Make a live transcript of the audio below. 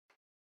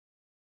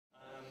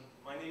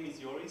name is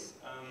Joris.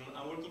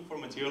 I'm working for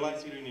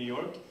Materialize here in New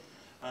York.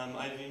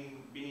 I've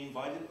been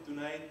invited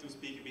tonight to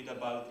speak a bit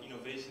about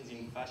innovations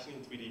in fashion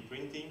in 3D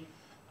printing.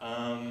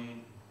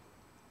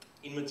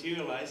 In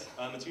Materialize,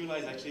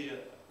 Materialize is actually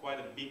quite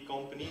a big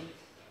company.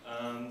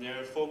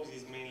 Their focus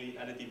is mainly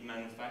additive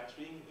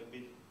manufacturing, a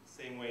bit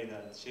same way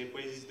that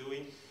Shapeways is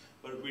doing,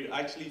 but we're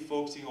actually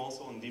focusing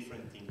also on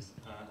different things.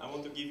 I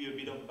want to give you a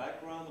bit of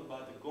background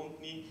about the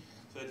company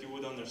so that you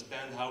would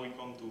understand how we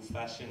come to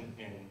fashion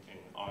and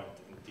art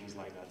and things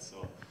like that.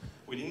 So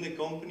within the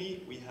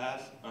company, we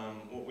have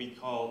what we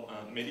call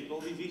medical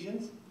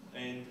divisions,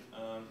 and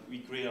we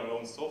create our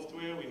own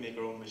software, we make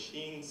our own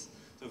machines,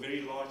 so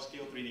very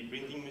large-scale 3D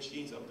printing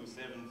machines up to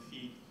 7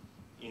 feet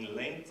in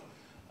length.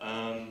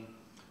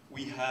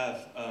 We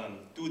have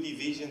two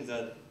divisions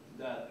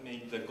that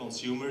make the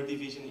consumer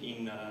division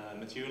in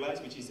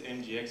Materialize, which is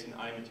MGX and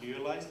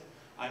iMaterialize.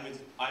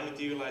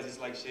 iMaterialize is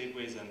like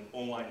Shapeways, an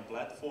online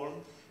platform,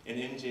 and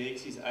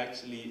MGX is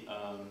actually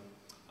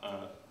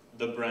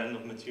the brand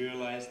of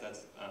Materialize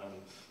that's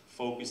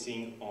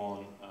focusing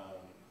on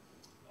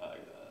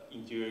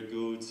interior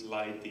goods,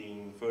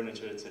 lighting,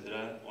 furniture,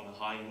 etc., on a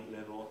high-end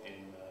level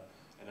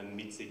and a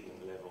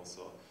mid-segment level.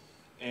 So,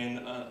 and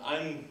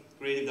I'm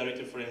creative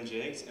director for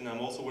MGX, and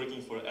I'm also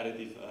working for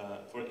additive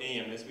for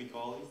AMS, we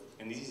call it.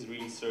 And this is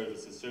really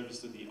service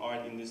to the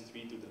art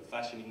industry, to the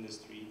fashion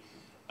industry,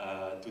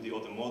 to the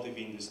automotive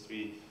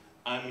industry.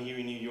 I'm here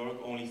in New York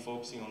only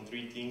focusing on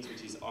 3 things,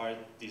 which is art,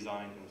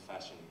 design, and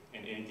fashion,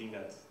 and anything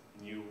that's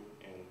new.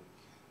 And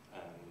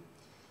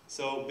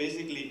so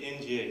basically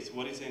MGX,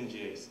 what is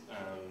MGX?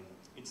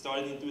 It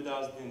started in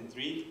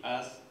 2003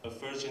 as a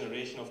first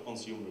generation of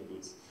consumer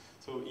goods.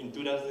 So in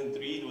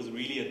 2003 it was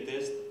really a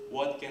test,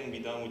 what can be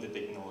done with the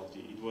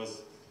technology. It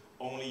was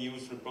only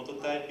used for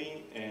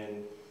prototyping,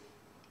 and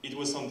it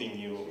was something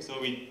new. So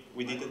we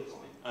did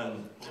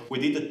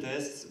the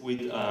tests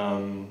with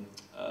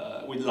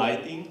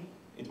lighting.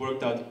 It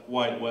worked out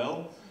quite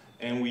well,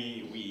 and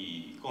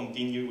we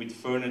continued with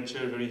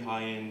furniture, very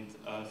high-end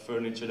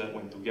furniture that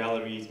went to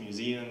galleries,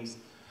 museums.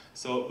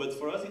 So, but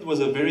for us, it was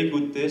a very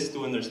good test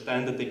to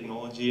understand the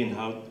technology and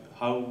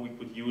how we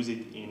could use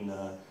it in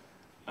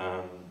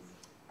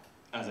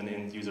as an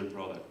end-user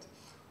product.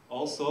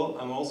 Also,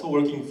 I'm also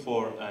working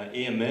for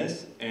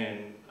AMS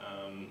and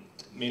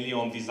mainly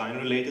on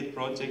design-related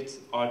projects,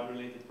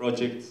 art-related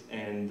projects,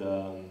 and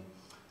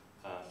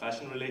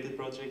fashion-related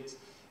projects.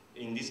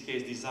 In this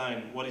case,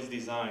 design. What is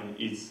design?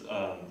 It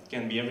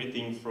can be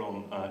everything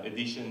from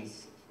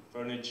editions,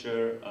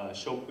 furniture,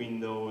 shop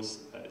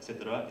windows,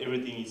 etc.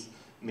 Everything is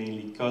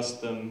mainly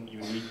custom,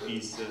 unique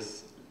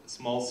pieces,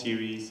 small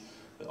series.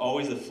 But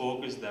always the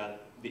focus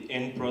that the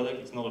end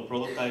product is not a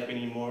prototype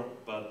anymore,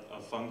 but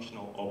a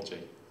functional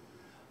object.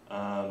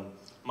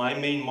 My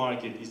main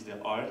market is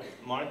the art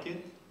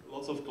market.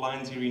 Lots of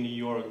clients here in New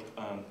York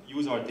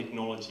use our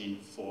technology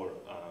for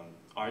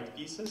art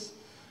pieces.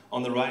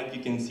 On the right,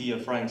 you can see a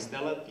Frank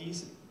Stella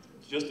piece.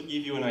 Just to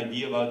give you an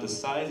idea about the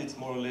size, it's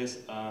more or less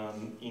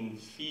in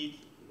feet,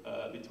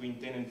 between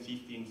 10 and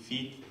 15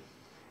 feet.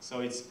 So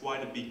it's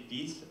quite a big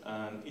piece.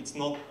 It's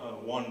not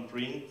one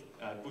print,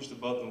 push the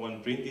button,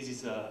 one print. This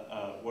is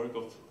a work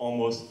of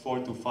almost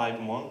 4 to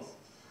 5 months.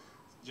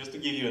 Just to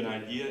give you an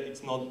idea,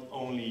 it's not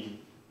only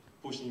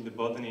pushing the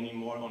button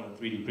anymore on a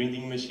 3D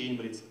printing machine,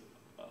 but it's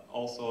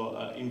also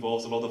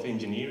involves a lot of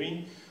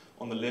engineering.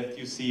 On the left,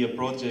 you see a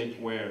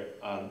project where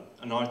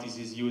an artist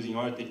is using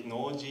our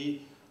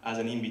technology as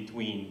an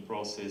in-between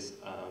process.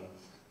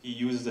 He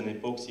uses an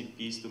epoxy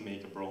piece to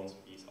make a bronze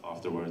piece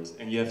afterwards.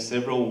 And you have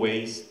several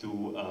ways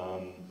to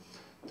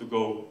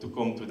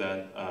come to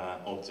that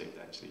object,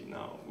 actually.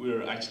 Now,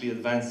 we're actually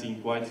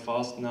advancing quite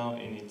fast now,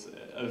 and it's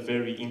a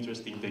very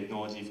interesting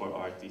technology for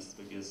artists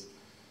because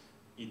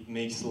it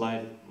makes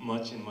life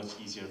much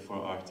easier for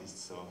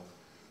artists.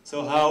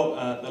 So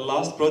how, the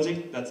last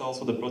project, that's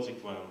also the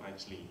project where I'm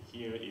actually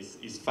here,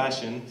 is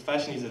fashion.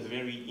 Fashion is a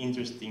very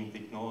interesting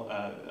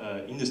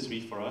industry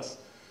for us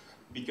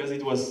because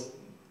it was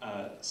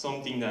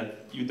something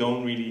that you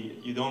don't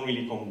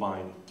really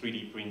combine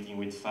 3D printing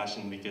with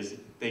fashion because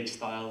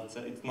textile,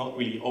 it's not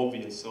really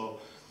obvious. So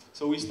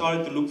we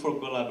started to look for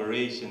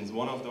collaborations.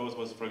 One of those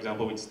was, for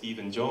example, with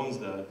Stephen Jones,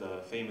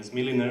 the famous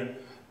millionaire.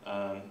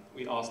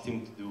 We asked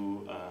him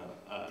to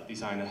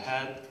design a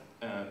hat.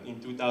 In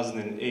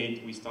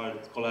 2008, we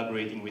started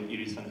collaborating with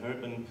Iris van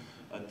Herpen,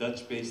 a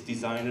Dutch-based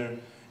designer,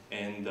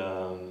 and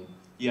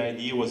the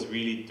idea was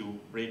really to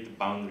break the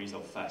boundaries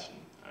of fashion.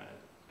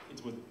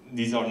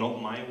 These are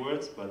not my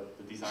words, but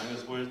the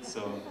designer's words.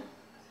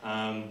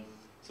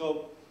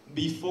 So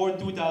before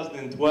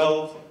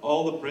 2012,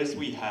 all the press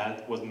we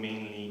had was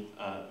mainly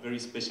very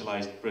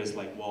specialized press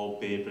like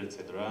wallpaper,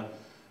 etc.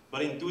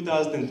 But in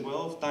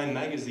 2012, Time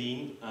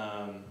magazine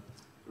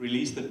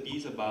released a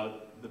piece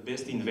about the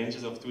best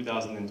inventions of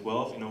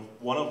 2012. You know,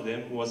 one of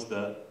them was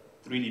the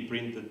 3D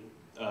printed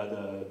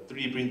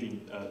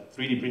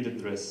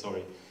dress.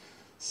 Sorry.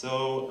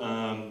 So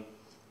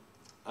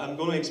I'm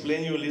going to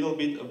explain you a little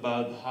bit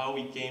about how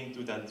we came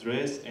to that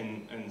dress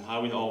and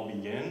how it all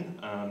began.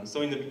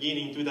 So in the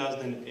beginning,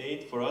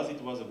 2008, for us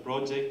it was a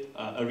project,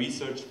 a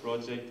research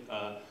project,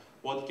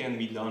 what can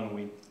be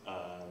done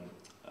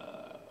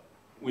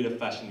with a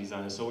fashion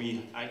designer. So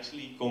we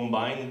actually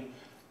combined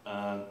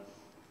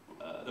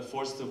the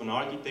forces of an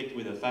architect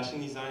with a fashion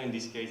designer, in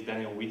this case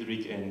Daniel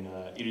Widrick and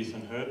Iris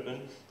van Herpen,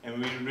 and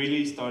we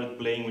really started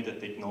playing with the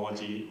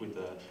technology.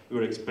 We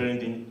were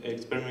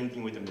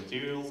experimenting with the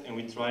materials, and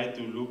we tried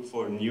to look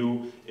for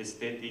new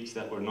aesthetics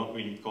that were not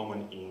really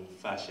common in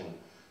fashion.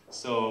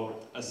 So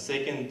a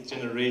second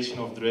generation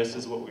of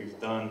dresses, what we've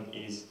done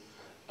is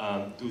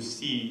to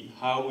see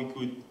how we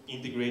could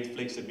integrate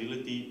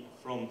flexibility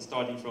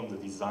starting from the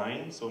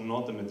design, so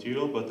not the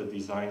material but the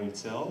design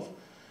itself.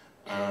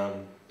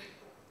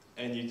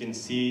 And you can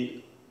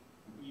see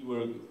we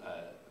were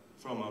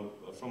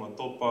from a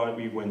top part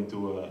we went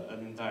to an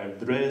entire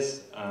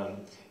dress.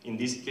 In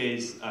this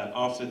case,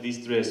 after this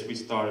dress, we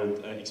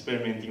started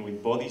experimenting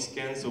with body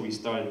scans. So we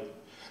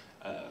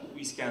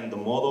scanned the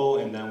model,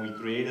 and then we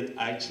created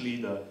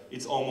actually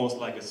it's almost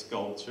like a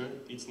sculpture.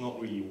 It's not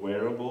really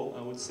wearable,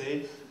 I would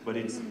say, but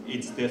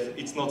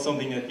it's not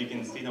something that you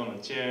can sit on a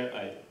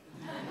chair.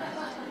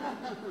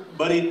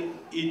 But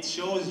it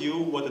shows you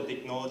what the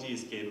technology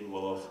is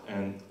capable of,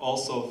 and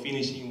also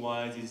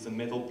finishing-wise, it's a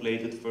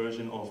metal-plated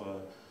version of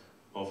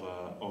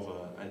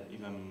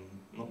if I'm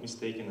not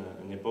mistaken,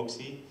 an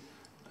epoxy.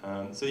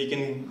 So you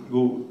can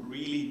go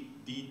really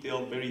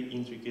detailed, very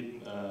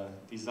intricate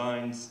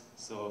designs.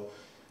 So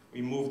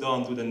we moved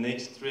on to the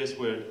next dress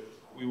where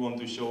we want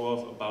to show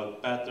off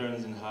about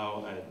patterns and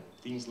how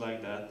things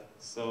like that.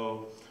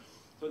 So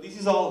this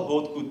is all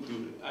haute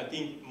couture. I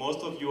think most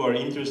of you are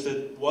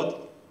interested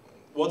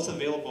what's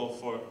available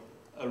for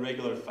a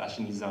regular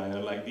fashion designer.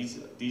 Like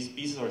these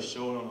pieces are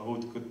shown on a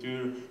haute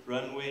couture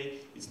runway.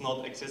 It's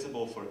not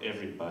accessible for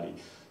everybody.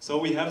 So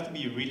we have to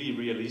be really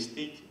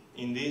realistic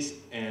in this,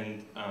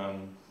 and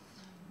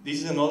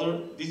this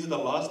is the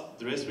last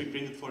dress we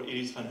printed for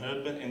Iris van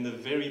Herpen, and the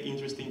very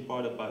interesting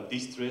part about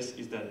this dress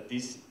is that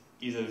this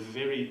is a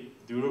very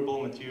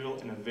durable material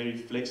and a very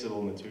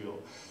flexible material.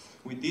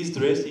 With this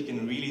dress, you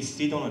can really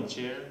sit on a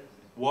chair,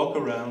 walk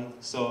around.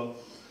 So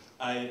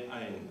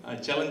I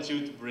challenge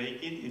you to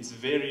break it. It's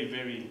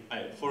very,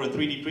 for a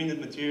 3D printed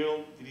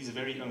material, it is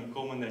very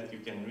uncommon that you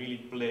can really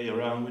play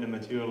around with a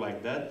material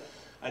like that.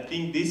 I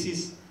think this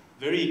is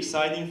very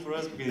exciting for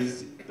us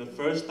because it's the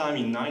first time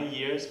in 9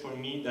 years for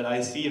me that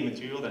I see a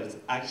material that is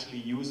actually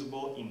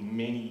usable in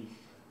many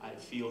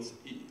fields.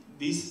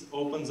 This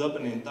opens up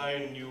an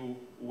entire new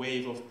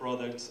wave of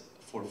products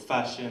for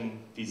fashion,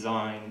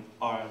 design,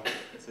 art,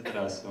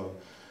 etc. So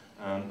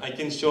I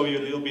can show you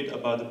a little bit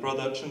about the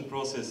production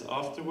process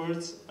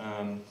afterwards,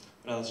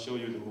 but I'll show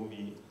you the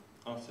movie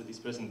after this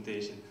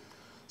presentation.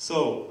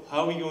 So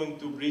how are we going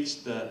to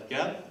bridge that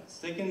gap?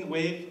 Second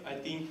wave, I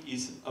think,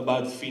 is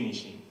about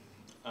finishing.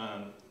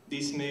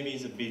 This maybe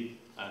is a bit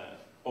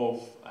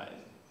of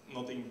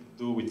nothing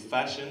to do with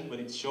fashion, but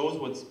it shows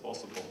what's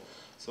possible.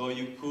 So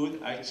you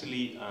could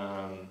actually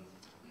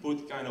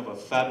put kind of a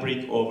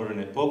fabric over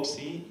an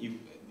epoxy.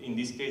 In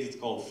this case, it's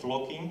called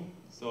flocking.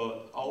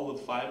 So all the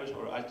fibers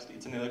are actually,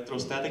 it's an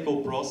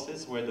electrostatical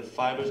process where the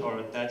fibers are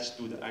attached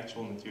to the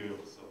actual material.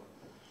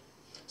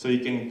 So you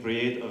can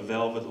create a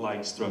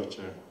velvet-like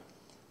structure.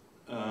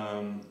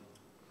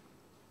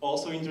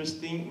 Also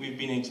interesting, we've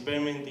been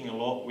experimenting a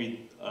lot with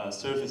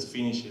surface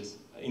finishes.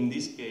 In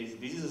this case,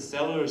 this is a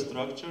cellular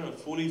structure, a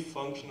fully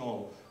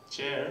functional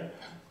chair,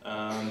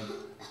 and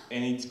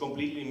it's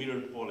completely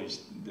mirror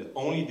polished. The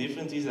only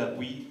difference is that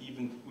we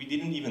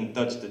didn't even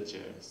touch the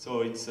chair.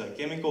 So it's a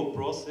chemical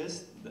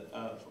process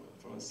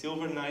from a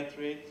silver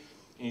nitrate,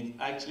 and it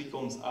actually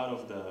comes out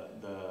of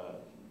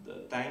the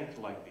tank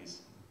like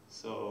this.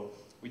 So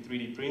we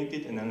 3D print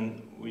it, and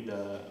then with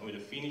the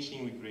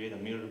finishing, we create a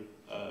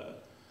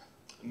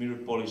mirror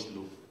polished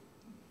look.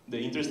 The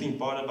interesting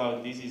part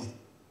about this is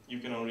you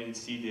can already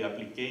see the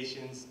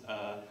applications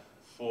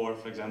for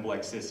example,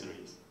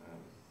 accessories.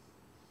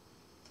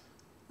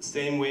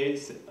 Same way,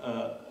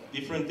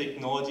 different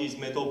technologies,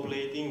 metal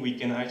plating, we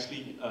can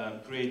actually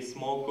create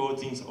small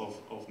coatings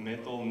of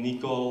metal,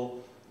 nickel,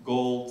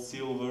 gold,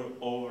 silver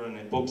over an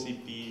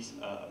epoxy piece,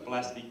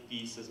 plastic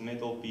pieces,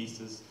 metal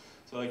pieces.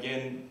 So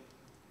again,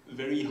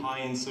 very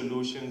high-end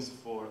solutions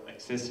for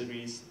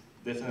accessories,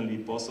 definitely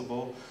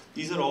possible.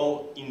 These are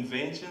all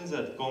inventions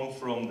that come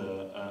from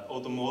the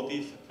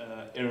automotive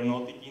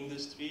aeronautic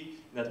industry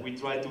that we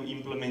try to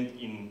implement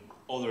in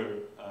other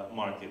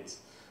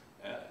markets.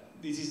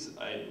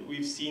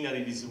 We've seen that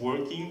it is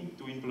working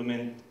to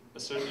implement a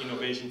certain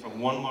innovation from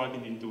one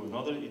market into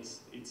another.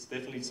 It's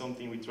definitely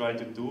something we try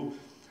to do,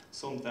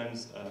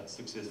 sometimes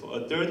successful.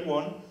 A third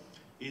one,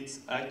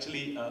 it's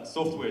actually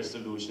software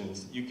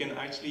solutions. You can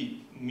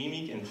actually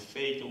mimic and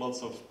fake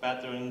lots of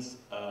patterns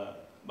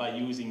by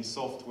using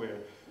software.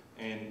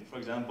 And for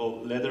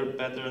example, leather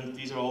patterns,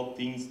 these are all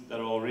things that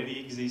are already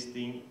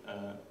existing.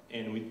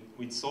 And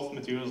with soft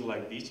materials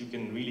like this, you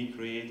can really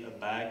create a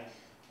bag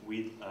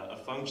with a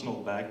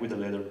functional bag with a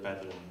leather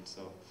pattern.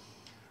 So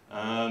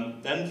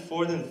Then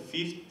fourth and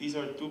fifth, these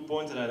are 2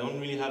 points that I don't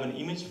really have an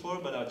image for,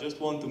 but I just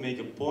want to make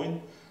a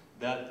point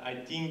that I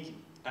think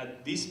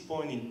at this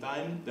point in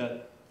time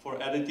that for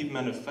additive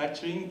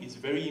manufacturing, it's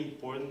very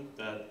important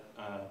that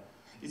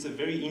it's a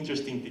very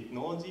interesting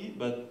technology,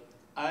 but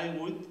I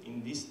would,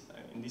 in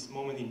this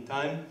moment in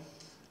time,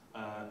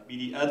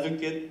 be the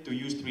advocate to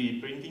use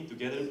 3D printing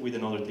together with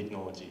another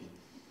technology.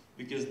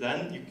 Because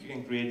then you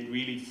can create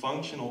really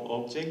functional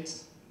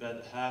objects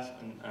that have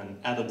an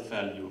added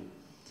value.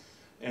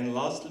 And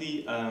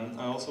lastly,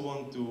 I also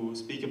want to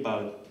speak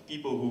about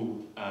people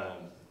who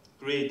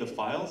create the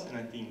files, and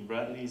I think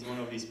Bradley is one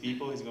of these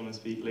people. He's going to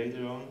speak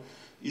later on.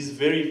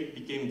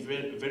 Became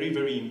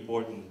very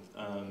important.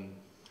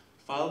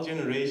 File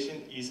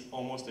generation is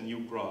almost a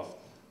new craft.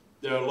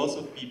 There are lots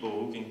of people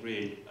who can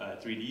create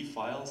 3D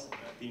files.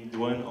 I think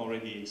Duane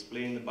already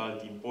explained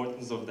about the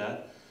importance of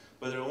that,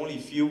 but there are only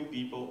few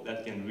people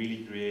that can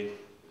really create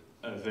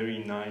a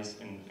very nice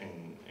and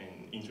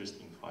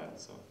interesting file.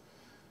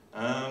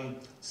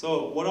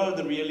 So what are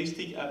the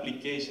realistic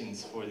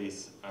applications for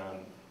this?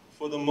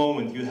 For the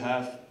moment, you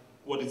have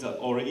what is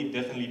already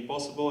definitely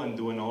possible, and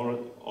Duane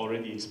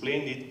already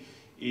explained it,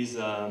 is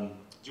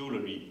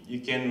jewelry. You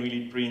can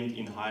really print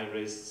in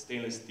high-res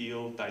stainless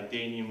steel,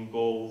 titanium,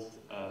 gold,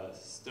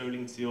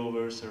 sterling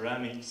silver,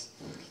 ceramics.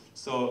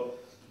 So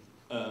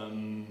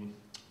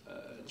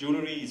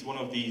jewelry is one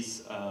of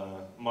these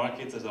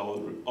markets that are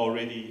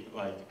already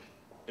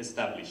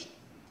established.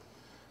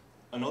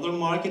 Another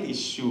market is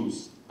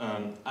shoes.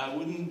 I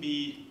wouldn't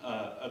be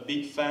a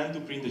big fan to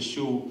print a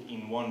shoe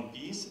in one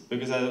piece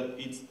because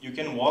you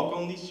can walk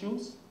on these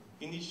shoes,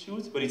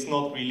 but it's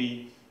not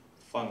really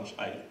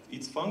functional.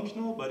 It's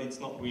functional, but it's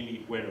not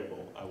really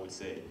wearable, I would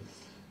say.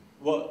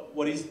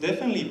 What is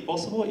definitely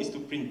possible is to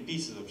print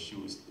pieces of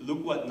shoes.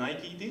 Look what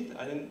Nike did.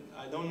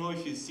 I don't know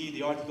if you see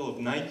the article of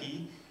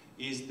Nike.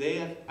 Is they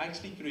have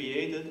actually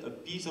created a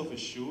piece of a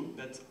shoe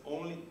that's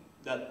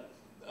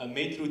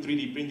made through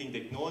 3D printing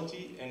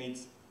technology, and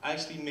it's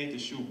actually made the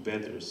shoe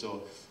better.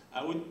 So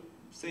I would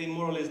say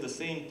more or less the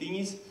same thing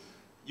is,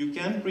 you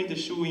can print a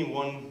shoe in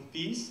one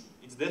piece.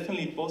 It's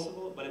definitely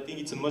possible, but I think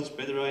it's a much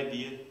better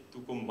idea to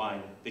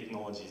combine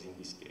technologies in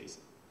this case.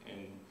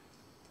 And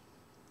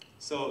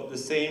so the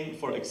same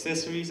for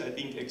accessories. I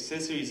think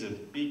accessories is a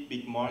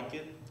big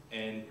market,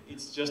 and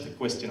it's just a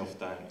question of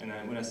time. And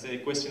when I say a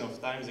question of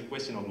time, it's a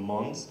question of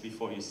months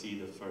before you see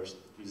the first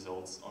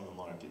results on the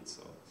market.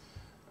 So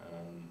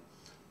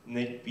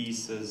neck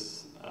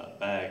pieces,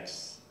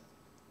 bags,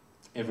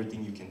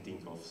 everything you can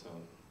think of. So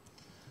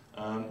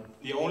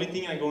the only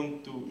thing I'm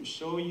going to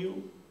show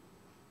you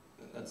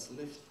that's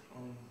left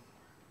on.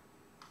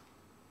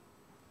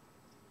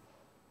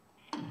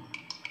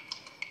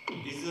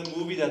 This is a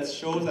movie that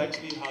shows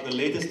actually how the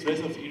latest dress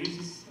of Iris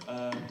is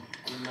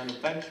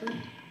manufactured.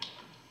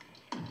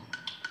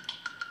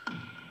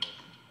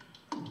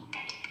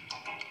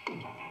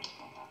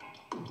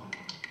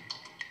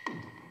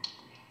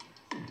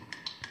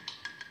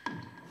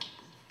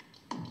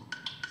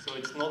 So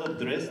it's not a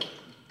dress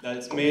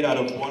that's made out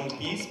of one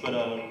piece, but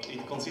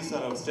it consists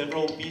out of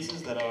several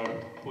pieces that are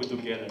put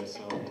together.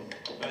 So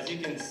as you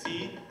can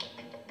see,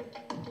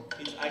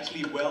 it's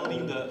actually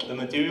welding the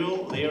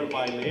material layer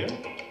by layer.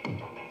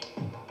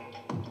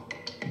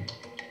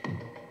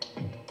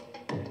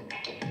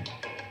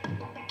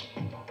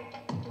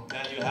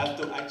 Then you have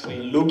to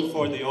actually look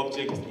for the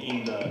object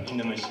in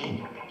the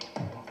machine.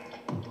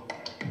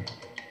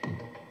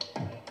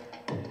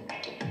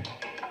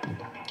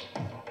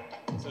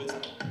 So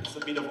it's a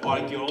bit of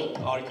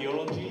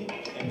archaeology,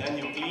 and then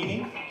you clean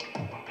it,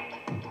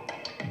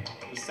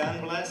 you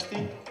sandblast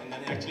it, and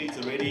then actually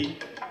it's ready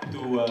to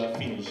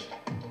finish.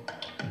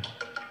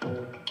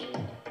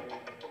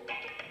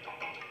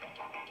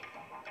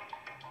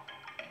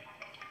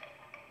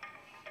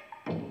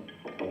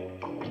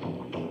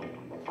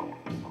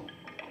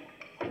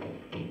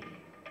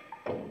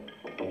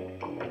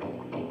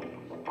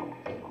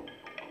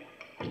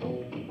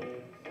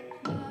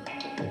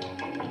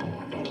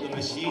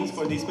 Machines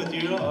for this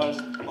material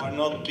are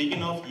not big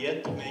enough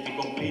yet to make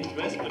a complete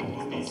dress, but it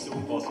will be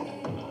soon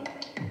possible.